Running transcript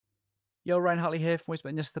Yo, Ryan Hartley here from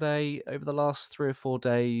Voice Yesterday. Over the last 3 or 4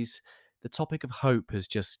 days, the topic of hope has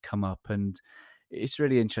just come up, and it's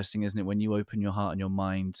really interesting, isn't it, when you open your heart and your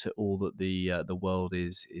mind to all that the world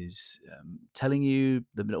is telling you,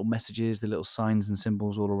 the little messages, the little signs and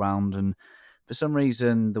symbols all around, and for some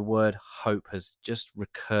reason, the word hope has just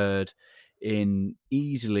recurred in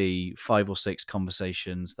easily 5 or 6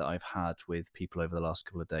 conversations that I've had with people over the last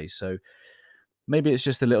couple of days. So maybe it's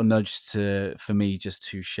just a little nudge for me just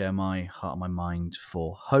to share my heart and my mind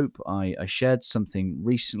for hope. I shared something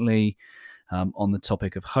recently on the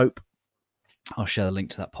topic of hope. I'll share the link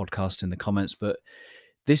to that podcast in the comments, but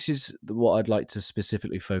this is what I'd like to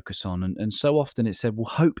specifically focus on. And so often it's said, well,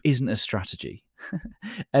 hope isn't a strategy.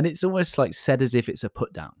 And it's almost like said as if it's a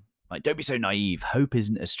put down. Like, don't be so naive. Hope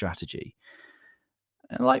isn't a strategy.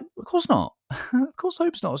 And like, of course not. Of course,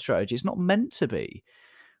 hope's not a strategy. It's not meant to be.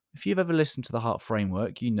 If you've ever listened to the Heart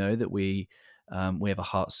Framework, you know that we have a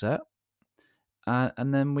heart set,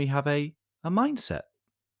 and then we have a mindset.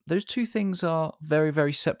 Those two things are very,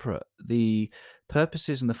 very separate. The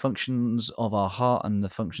purposes and the functions of our heart and the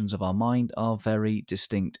functions of our mind are very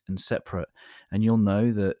distinct and separate. And you'll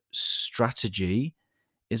know that strategy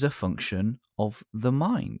is a function of the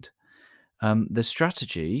mind. The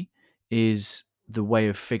strategy is the way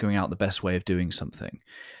of figuring out the best way of doing something.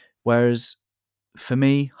 Whereas for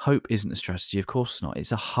me, hope isn't a strategy. Of course not.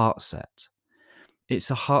 It's a heart set.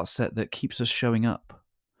 It's a heart set that keeps us showing up.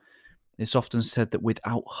 It's often said that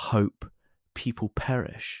without hope, people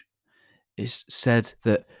perish. It's said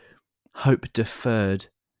that hope deferred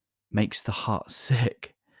makes the heart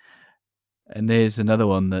sick. And there's another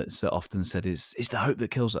one that's often said is it's the hope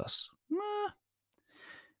that kills us.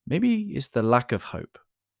 Maybe it's the lack of hope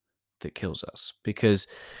that kills us, because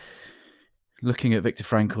looking at Viktor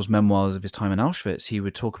Frankl's memoirs of his time in Auschwitz, he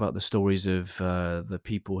would talk about the stories of the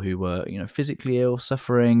people who were, physically ill,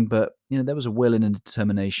 suffering, but there was a will and a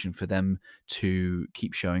determination for them to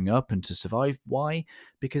keep showing up and to survive. Why?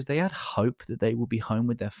 Because they had hope that they would be home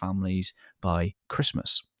with their families by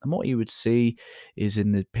Christmas. And what you would see is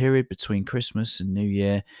in the period between Christmas and New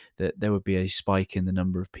Year that there would be a spike in the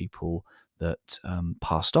number of people that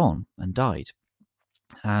passed on and died.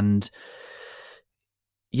 And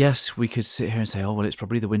yes, we could sit here and say, oh, well, it's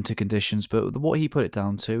probably the winter conditions. But what he put it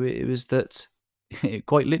down to, it was that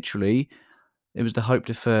quite literally, it was the hope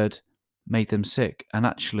deferred made them sick. And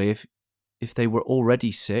actually, if they were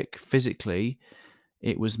already sick physically,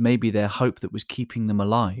 it was maybe their hope that was keeping them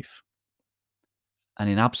alive. And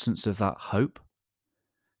in absence of that hope,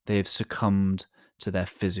 they have succumbed to their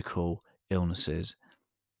physical illnesses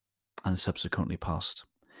and subsequently passed.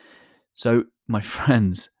 So, my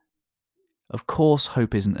friends, of course,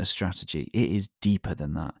 hope isn't a strategy. It is deeper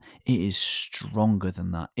than that. It is stronger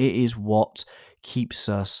than that. It is what keeps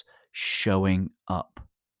us showing up.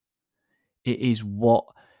 It is what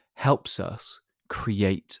helps us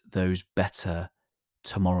create those better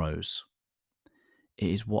tomorrows. It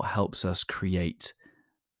is what helps us create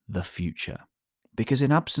the future. Because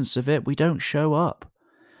in absence of it, we don't show up.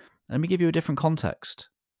 Let me give you a different context.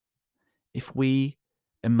 If we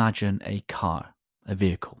imagine a car, a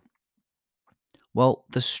vehicle, well,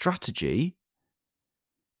 the strategy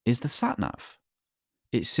is the sat nav.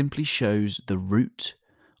 It simply shows the route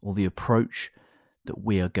or the approach that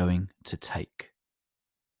we are going to take.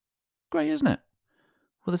 Great, isn't it?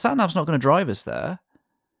 Well, the sat nav's not going to drive us there.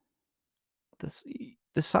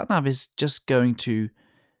 The sat nav is just going to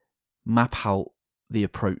map out the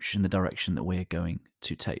approach and the direction that we're going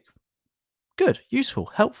to take. Good,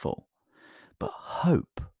 useful, helpful. But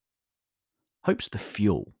hope's the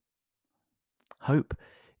fuel. Hope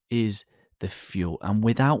is the fuel. And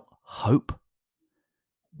without hope,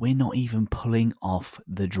 we're not even pulling off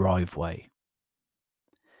the driveway.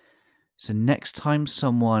 So next time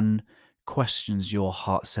someone questions your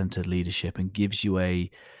heart-centered leadership and gives you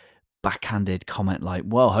a backhanded comment like,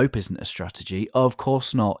 well, hope isn't a strategy. Of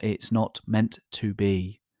course not. It's not meant to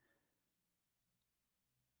be.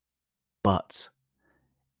 But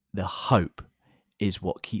the hope is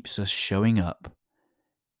what keeps us showing up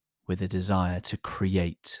with a desire to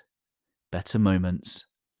create better moments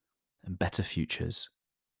and better futures.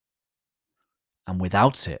 And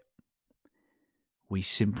without it, we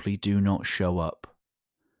simply do not show up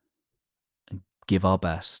and give our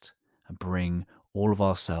best and bring all of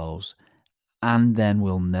ourselves, and then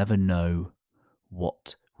we'll never know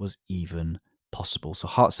what was even possible. So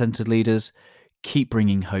heart-centered leaders, keep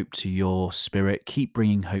bringing hope to your spirit, keep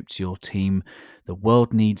bringing hope to your team. The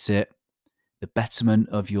world needs it. The betterment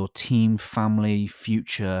of your team, family,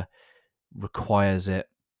 future requires it.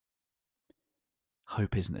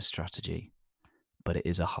 Hope isn't a strategy, but it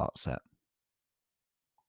is a heart set.